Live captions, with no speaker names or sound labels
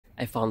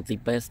I found the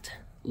best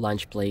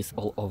lunch place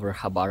all over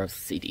Khabarovsk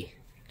city.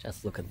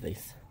 Just look at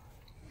this.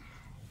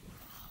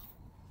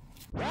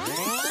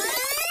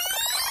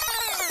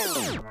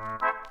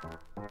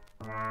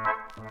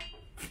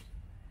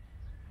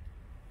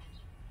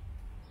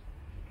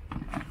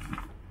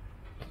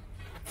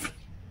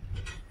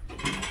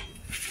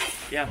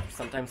 Yeah,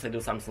 sometimes I do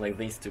something like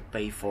this to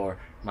pay for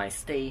my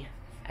stay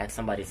at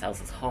somebody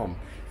else's home.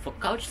 For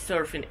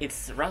couchsurfing,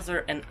 it's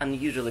rather an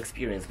unusual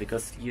experience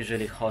because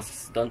usually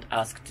hosts don't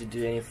ask to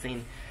do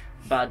anything,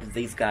 but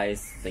these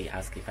guys, they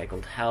ask if I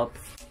could help.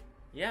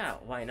 Yeah,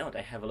 why not?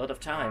 I have a lot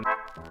of time.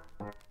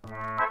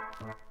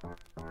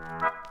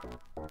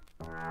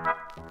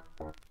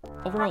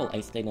 Overall,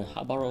 I stayed in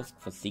Khabarovsk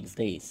for 6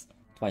 days,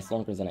 twice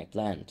longer than I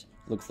planned.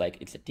 Looks like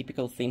it's a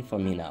typical thing for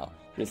me now.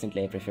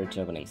 Recently I prefer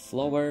traveling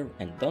slower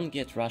and don't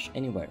get rushed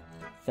anywhere.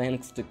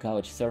 Thanks to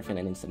Couchsurfing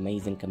and its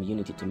amazing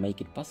community to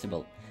make it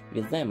possible.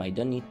 With them I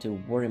don't need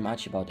to worry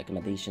much about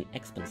accommodation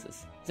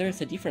expenses. There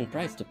is a different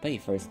price to pay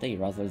for a stay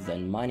rather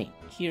than money.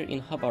 Here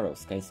in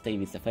Khabarovsk I stay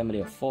with a family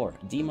of 4,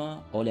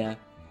 Dima, Oля,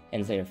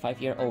 and their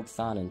 5-year-old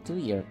son and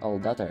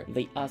 2-year-old daughter.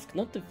 They asked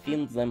not to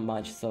film them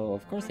much, so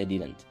of course I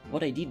didn't.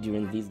 What I did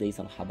during these days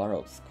on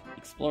Khabarovsk: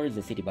 explored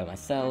the city by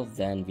myself,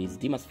 then with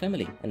Dima's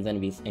family, and then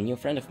with a new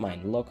friend of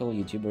mine, local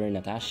YouTuber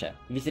Natasha.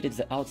 Visited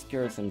the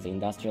outskirts and the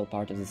industrial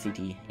part of the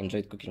city,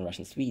 enjoyed cooking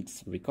Russian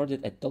sweets,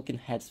 recorded a Talking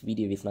Heads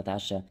video with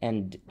Natasha,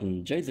 and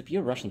enjoyed the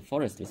pure Russian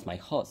forest with my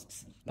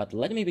hosts. But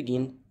let me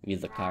begin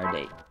with the car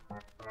day.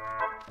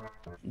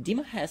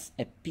 Dima has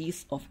a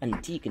piece of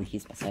antique in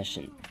his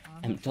possession.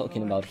 I'm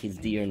talking about his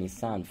dear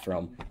Nissan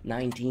from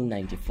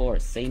 1994,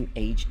 same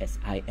age as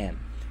I am.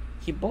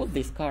 He bought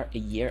this car a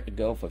year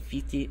ago for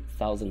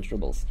 50,000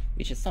 rubles,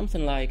 which is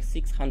something like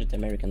 $600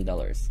 American.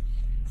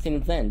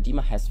 Since then,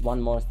 Dima has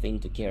one more thing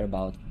to care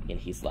about in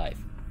his life: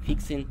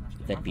 fixing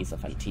that piece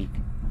of antique.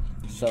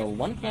 So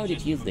one cloudy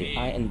Tuesday,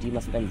 I and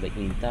Dima spent the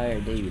entire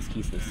day with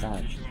his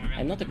Nissan.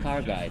 I'm not a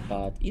car guy,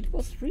 but it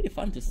was really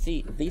fun to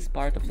see this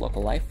part of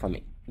local life for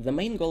me. The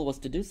main goal was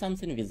to do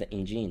something with the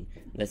engine.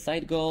 The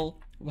side goal,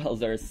 well,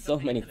 there are so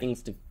many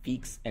things to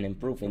fix and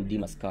improve in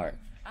Dima's car.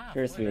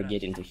 First we will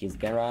get into his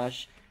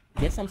garage,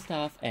 get some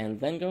stuff, and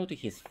then go to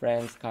his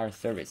friend's car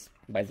service.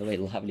 By the way,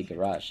 lovely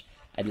garage.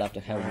 I'd love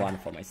to have one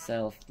for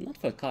myself, not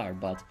for a car,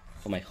 but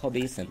for my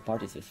hobbies and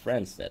parties with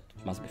friends. That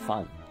must be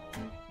fun.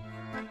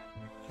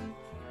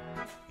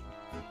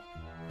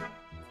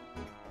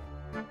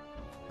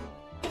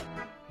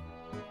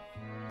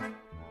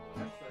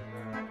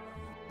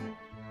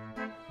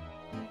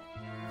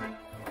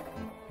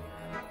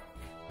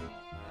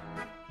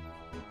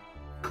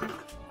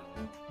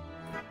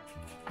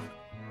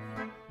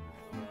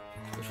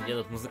 Слушай, где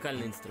тут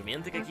музыкальные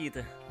инструменты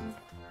какие-то?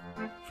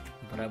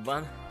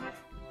 Барабан.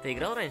 Ты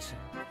играл раньше?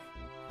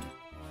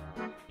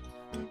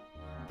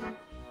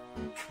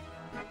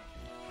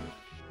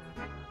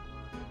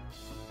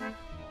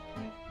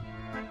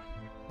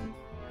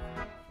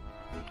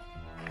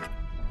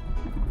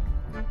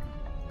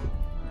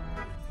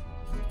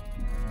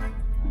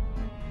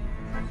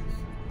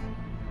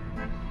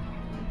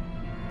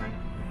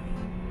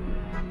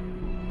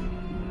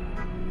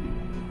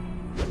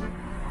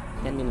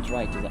 Minute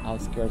ride to the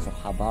outskirts of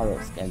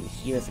Khabarovsk, and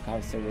here's the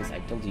car service I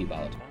told you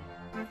about.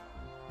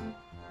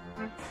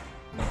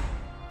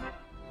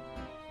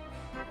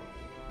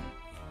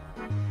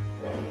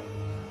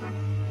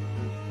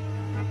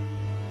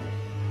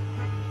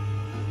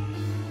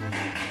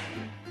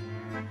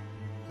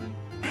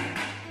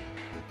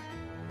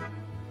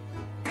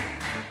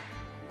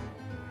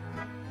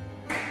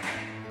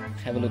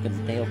 Have a look at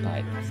the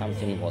tailpipe.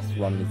 Something was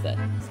wrong with that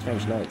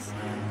strange noise.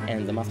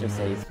 And the master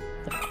says,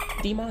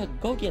 Dima,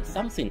 go get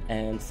something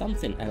and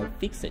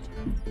fix it.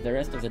 The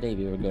rest of the day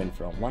we were going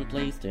from one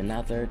place to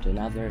another,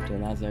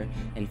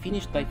 and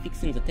finished by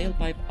fixing the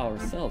tailpipe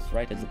ourselves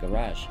right at the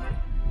garage.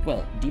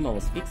 Well, Dima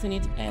was fixing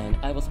it and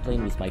I was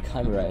playing with my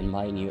camera and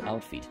my new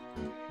outfit.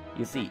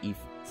 You see, if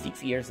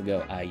 6 years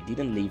ago I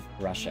didn't leave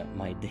Russia,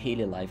 my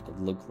daily life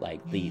could look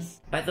like this.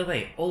 By the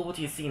way, all what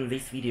you see in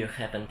this video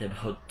happened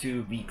about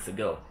 2 weeks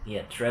ago.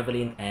 Yeah,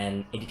 traveling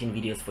and editing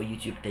videos for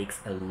YouTube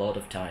takes a lot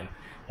of time.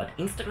 But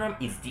Instagram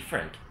is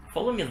different.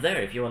 Follow me there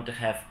if you want to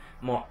have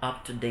more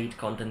up-to-date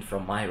content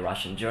from my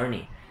Russian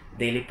journey.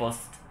 Daily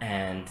posts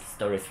and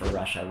stories from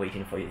Russia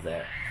waiting for you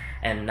there.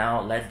 And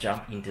now let's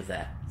jump into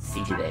the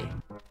city day.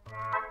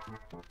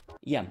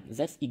 Yeah,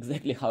 that's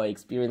exactly how I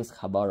experienced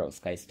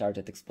Khabarovsk. I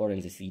started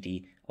exploring the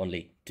city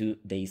only 2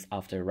 days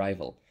after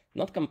arrival.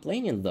 Not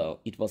complaining though,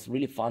 it was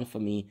really fun for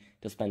me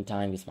to spend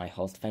time with my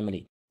host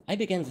family. I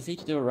began the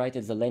city tour right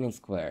at the Lenin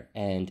Square,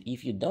 and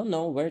if you don't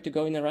know where to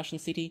go in a Russian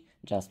city,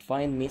 just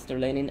find Mr.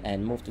 Lenin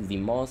and move to the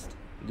most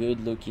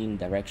good-looking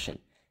direction.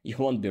 You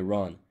won't be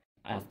wrong.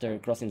 After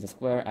crossing the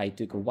square, I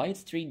took a wide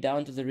street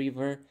down to the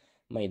river,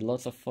 made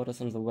lots of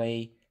photos on the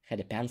way, had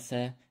a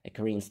pansa, a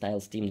Korean-style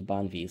steamed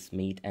bun with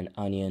meat and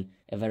onion,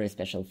 a very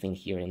special thing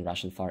here in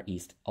Russian Far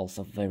East,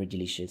 also very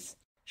delicious.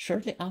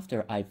 Shortly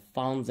after, I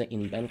found the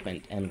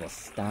embankment and was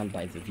stunned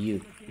by the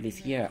view. This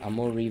here,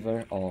 Amur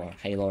River, or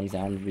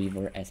Heilongjiang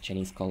River as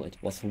Chinese call it,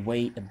 was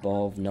way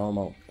above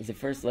normal. The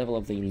first level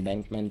of the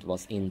embankment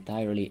was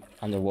entirely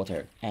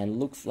underwater, and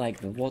looks like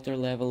the water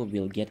level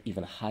will get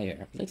even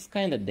higher. That's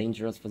kinda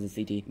dangerous for the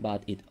city,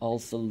 but it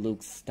also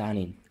looks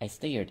stunning. I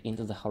stared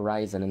into the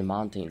horizon and the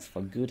mountains for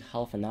a good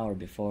half an hour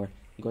before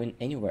going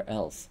anywhere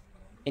else.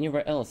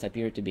 Anywhere else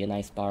appeared to be a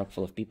nice park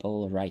full of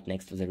people right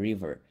next to the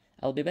river.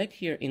 I'll be back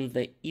here in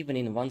the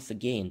evening once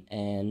again,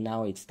 and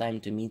now it's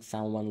time to meet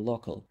someone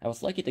local. I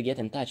was lucky to get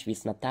in touch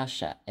with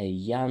Natasha, a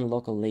young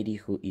local lady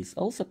who is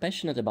also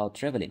passionate about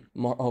traveling.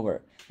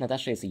 Moreover,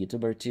 Natasha is a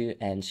YouTuber too,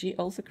 and she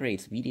also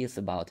creates videos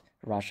about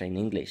Russia in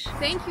English.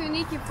 Thank you,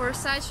 Niki, for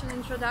such an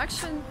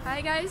introduction.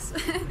 Hi guys!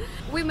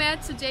 We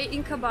met today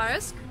in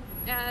Khabarovsk,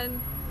 and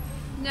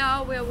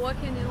now we're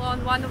walking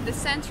along one of the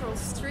central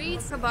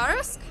streets.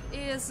 Khabarovsk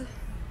is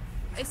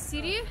a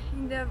city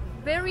in the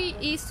very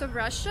east of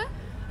Russia.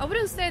 I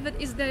wouldn't say that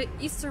it's the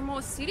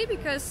easternmost city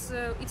because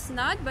it's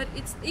not, but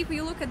if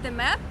you look at the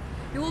map,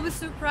 you will be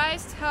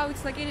surprised how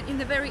it's located in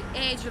the very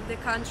edge of the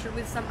country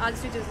with some other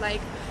cities like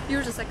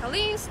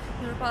Yuzhno-Sakhalinsk,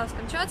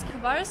 Petropavlovsk-Kamchatsk.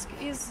 Khabarovsk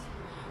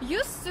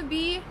used to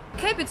be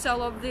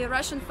capital of the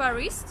Russian Far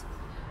East,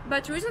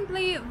 but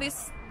recently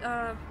this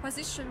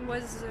position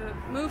was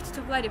moved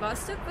to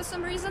Vladivostok for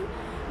some reason.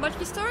 But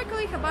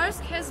historically, Khabarovsk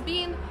has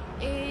been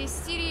a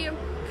city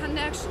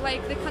connection,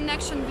 like the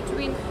connection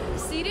between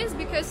cities,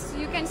 because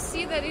you can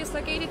see that it's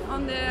located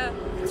on the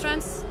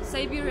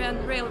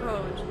Trans-Siberian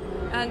Railroad,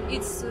 and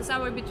it's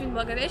somewhere between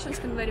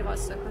Blagoveshchensk and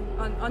Vladivostok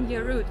on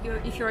your route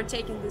if you are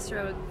taking this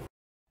road.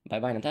 Bye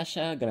bye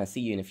Natasha, gonna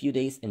see you in a few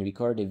days and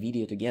record a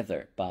video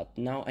together, but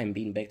now I'm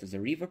being back to the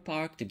river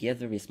park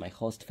together with my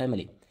host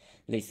family.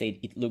 They said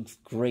it looks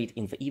great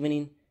in the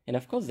evening, and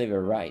of course they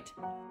were right.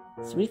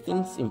 Three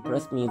things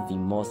impressed me the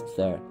most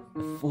there.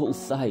 A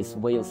full-size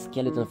whale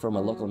skeleton from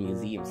a local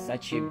museum,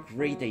 such a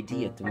great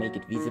idea to make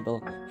it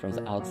visible from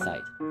the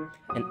outside.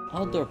 An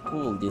outdoor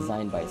pool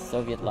designed by a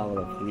Soviet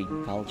lover of Greek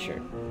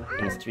culture,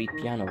 and a street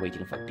piano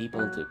waiting for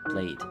people to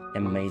play it.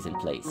 Amazing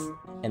place.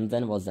 And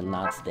then was the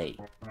Nuts Day.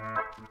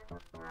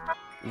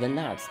 The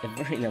nuts, a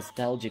very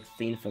nostalgic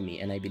thing for me,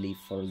 and I believe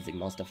for the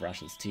most of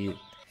Russians too.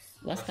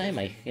 Last time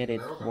I had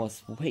it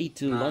was way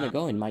too long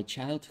ago in my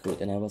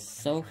childhood, and I was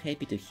so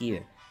happy to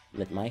hear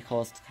that my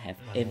hosts have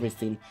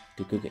everything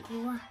to cook it.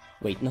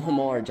 Wait, no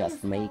more,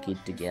 just make it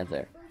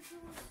together.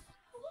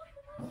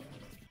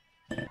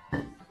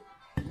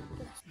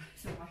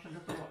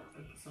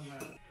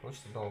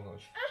 Получится долго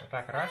очень. Вот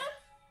так раз,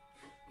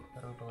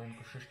 вторую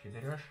половинку шишки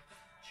берешь,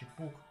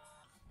 чепук.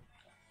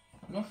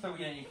 Ну, чтобы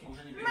я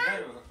уже не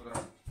пережариваю, как в тот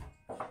раз.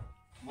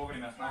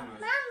 Вовремя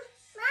останавливаюсь.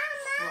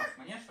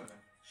 Что, мне что-то?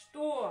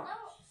 Что?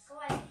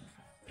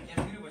 Я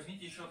же говорю,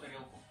 возьмите еще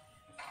тарелку.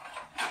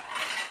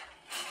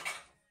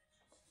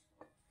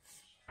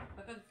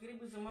 А как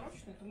грибы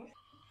замороченные, то можешь...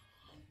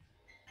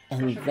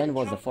 And then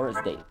was the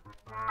forest day.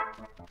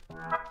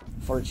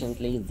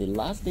 Fortunately, the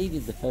last day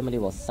with the family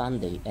was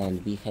Sunday,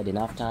 and we had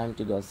enough time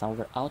to go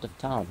somewhere out of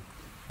town.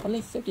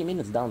 Only 30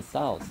 minutes down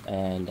south,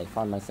 and I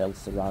found myself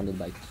surrounded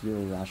by pure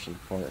Russian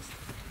forest.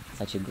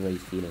 Such a great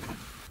feeling.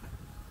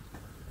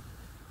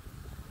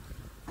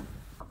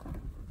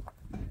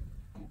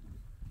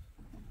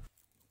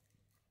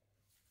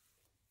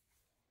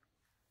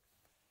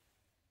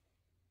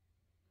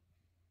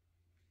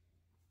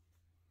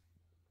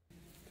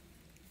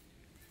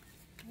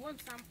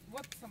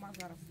 Вот сама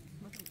зараз.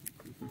 Смотри.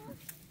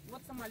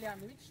 Вот сама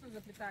ляна. Видишь, что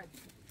заплетается?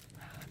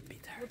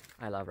 Bitter.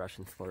 I love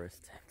Russian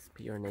forest. It's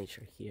pure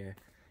nature here.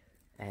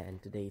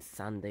 And today is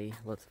Sunday.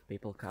 Lots of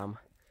people come,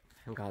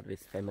 hang out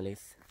with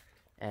families.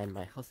 And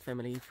my host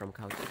family from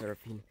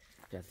Couchsurfing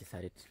just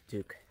decided to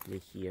take me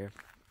here.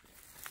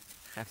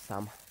 Have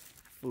some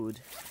food.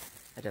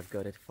 I just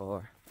got it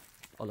for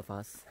all of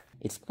us.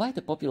 It's quite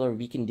a popular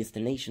weekend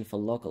destination for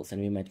locals,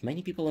 and we met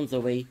many people on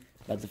the way,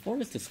 but the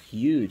forest is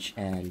huge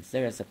and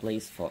there is a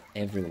place for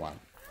everyone.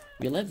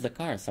 We left the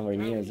car somewhere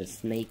near the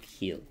Snake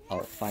Hill,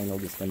 our final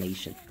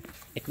destination.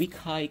 A quick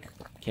hike,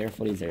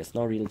 carefully, there is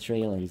no real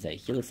trail and the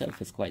hill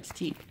itself is quite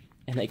steep,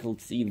 and I could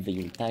see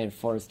the entire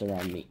forest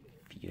around me.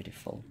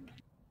 Beautiful.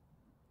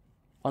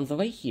 On the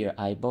way here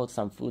I bought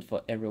some food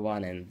for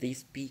everyone, and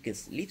this peak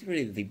is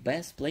literally the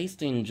best place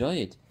to enjoy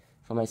it.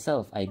 For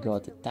myself, I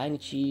got a tiny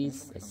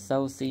cheese, a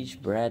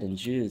sausage, bread and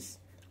juice.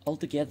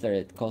 Altogether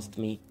it cost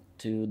me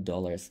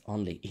 $2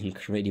 only.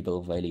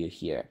 Incredible value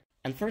here.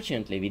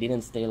 Unfortunately, we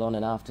didn't stay long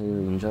enough to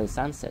enjoy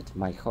sunset.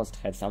 My host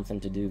had something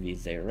to do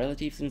with their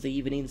relatives in the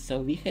evening, so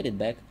we headed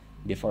back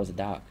before the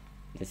dark.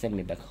 They sent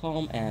me back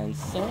home, and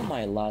so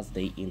my last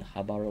day in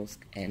Khabarovsk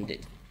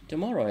ended.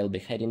 Tomorrow I'll be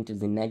heading to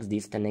the next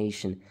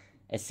destination,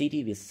 a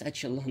city with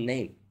such a long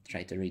name.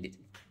 Try to read it.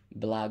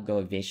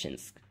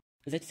 Blagoveshchensk.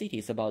 That city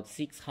is about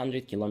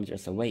 600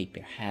 kilometers away,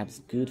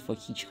 perhaps good for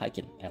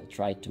hitchhiking. I'll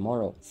try it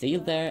tomorrow. See you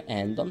there,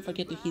 and don't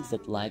forget to hit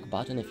that like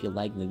button if you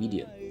liked the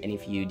video. And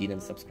if you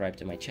didn't subscribe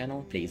to my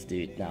channel, please do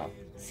it now.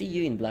 See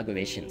you in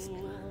Blagoveshchensk.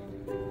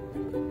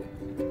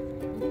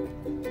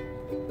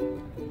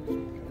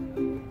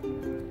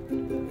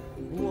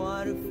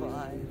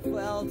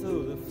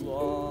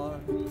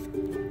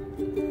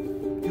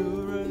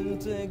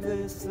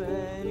 this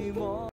anymore.